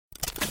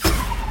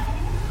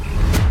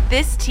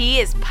This tea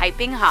is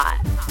piping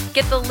hot.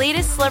 Get the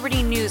latest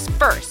celebrity news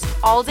first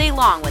all day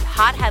long with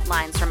hot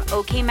headlines from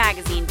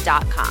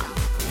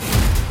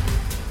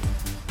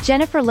okmagazine.com.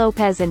 Jennifer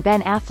Lopez and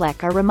Ben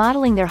Affleck are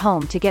remodeling their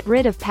home to get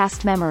rid of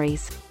past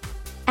memories.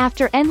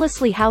 After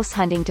endlessly house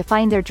hunting to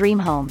find their dream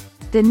home,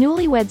 the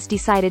newlyweds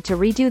decided to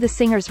redo the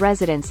singer's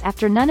residence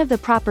after none of the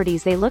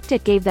properties they looked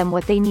at gave them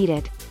what they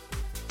needed.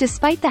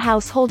 Despite the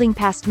house holding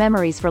past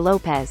memories for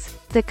Lopez,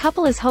 the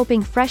couple is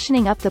hoping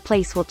freshening up the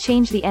place will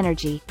change the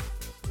energy.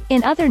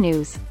 In other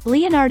news,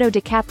 Leonardo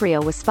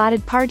DiCaprio was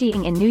spotted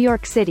partying in New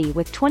York City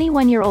with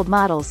 21-year-old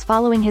models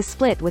following his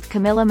split with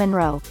Camilla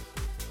Monroe.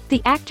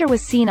 The actor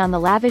was seen on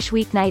the lavish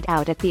weeknight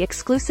out at the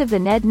exclusive The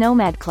Ned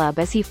Nomad Club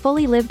as he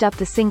fully lived up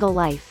the single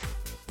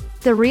life.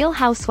 The Real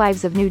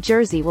Housewives of New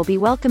Jersey will be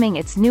welcoming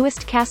its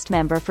newest cast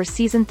member for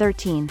season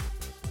 13.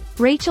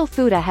 Rachel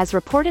Fuda has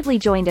reportedly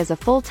joined as a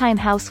full-time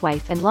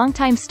housewife, and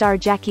longtime star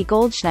Jackie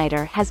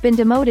Goldschneider has been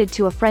demoted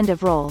to a friend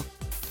of role.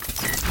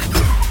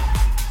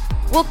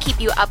 We'll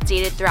keep you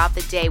updated throughout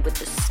the day with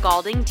the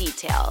scalding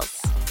details.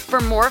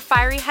 For more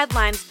fiery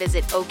headlines,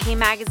 visit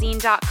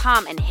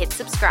okmagazine.com and hit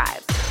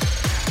subscribe.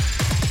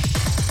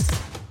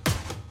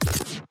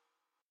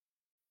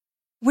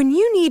 When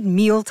you need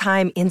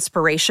mealtime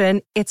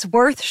inspiration, it's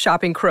worth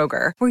shopping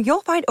Kroger, where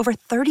you'll find over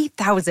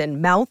 30,000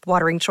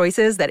 mouth-watering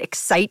choices that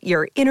excite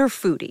your inner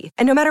foodie.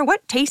 And no matter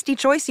what tasty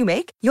choice you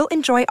make, you'll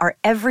enjoy our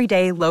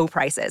everyday low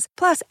prices,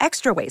 plus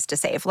extra ways to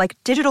save, like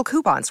digital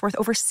coupons worth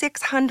over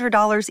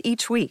 $600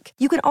 each week.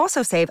 You can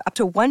also save up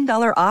to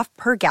 $1 off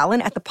per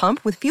gallon at the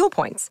pump with fuel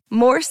points.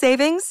 More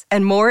savings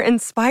and more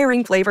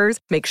inspiring flavors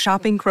make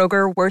shopping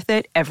Kroger worth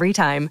it every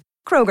time.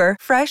 Kroger,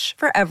 fresh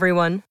for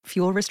everyone.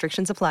 Fuel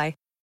restrictions apply.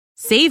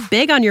 Save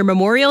big on your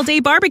Memorial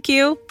Day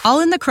barbecue, all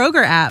in the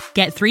Kroger app.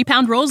 Get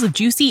 3-pound rolls of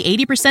juicy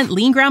 80%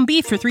 lean ground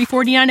beef for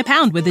 $3.49 a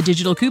pound with a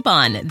digital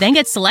coupon. Then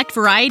get select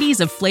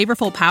varieties of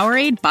flavorful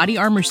Powerade, Body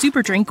Armor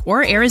Super Drink,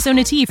 or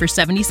Arizona tea for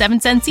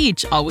 77 cents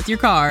each, all with your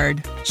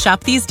card.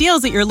 Shop these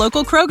deals at your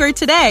local Kroger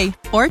today,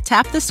 or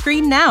tap the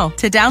screen now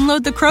to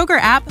download the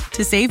Kroger app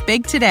to save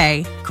big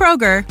today.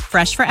 Kroger,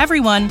 fresh for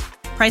everyone.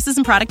 Prices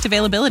and product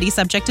availability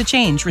subject to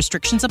change.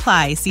 Restrictions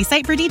apply. See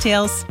site for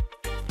details.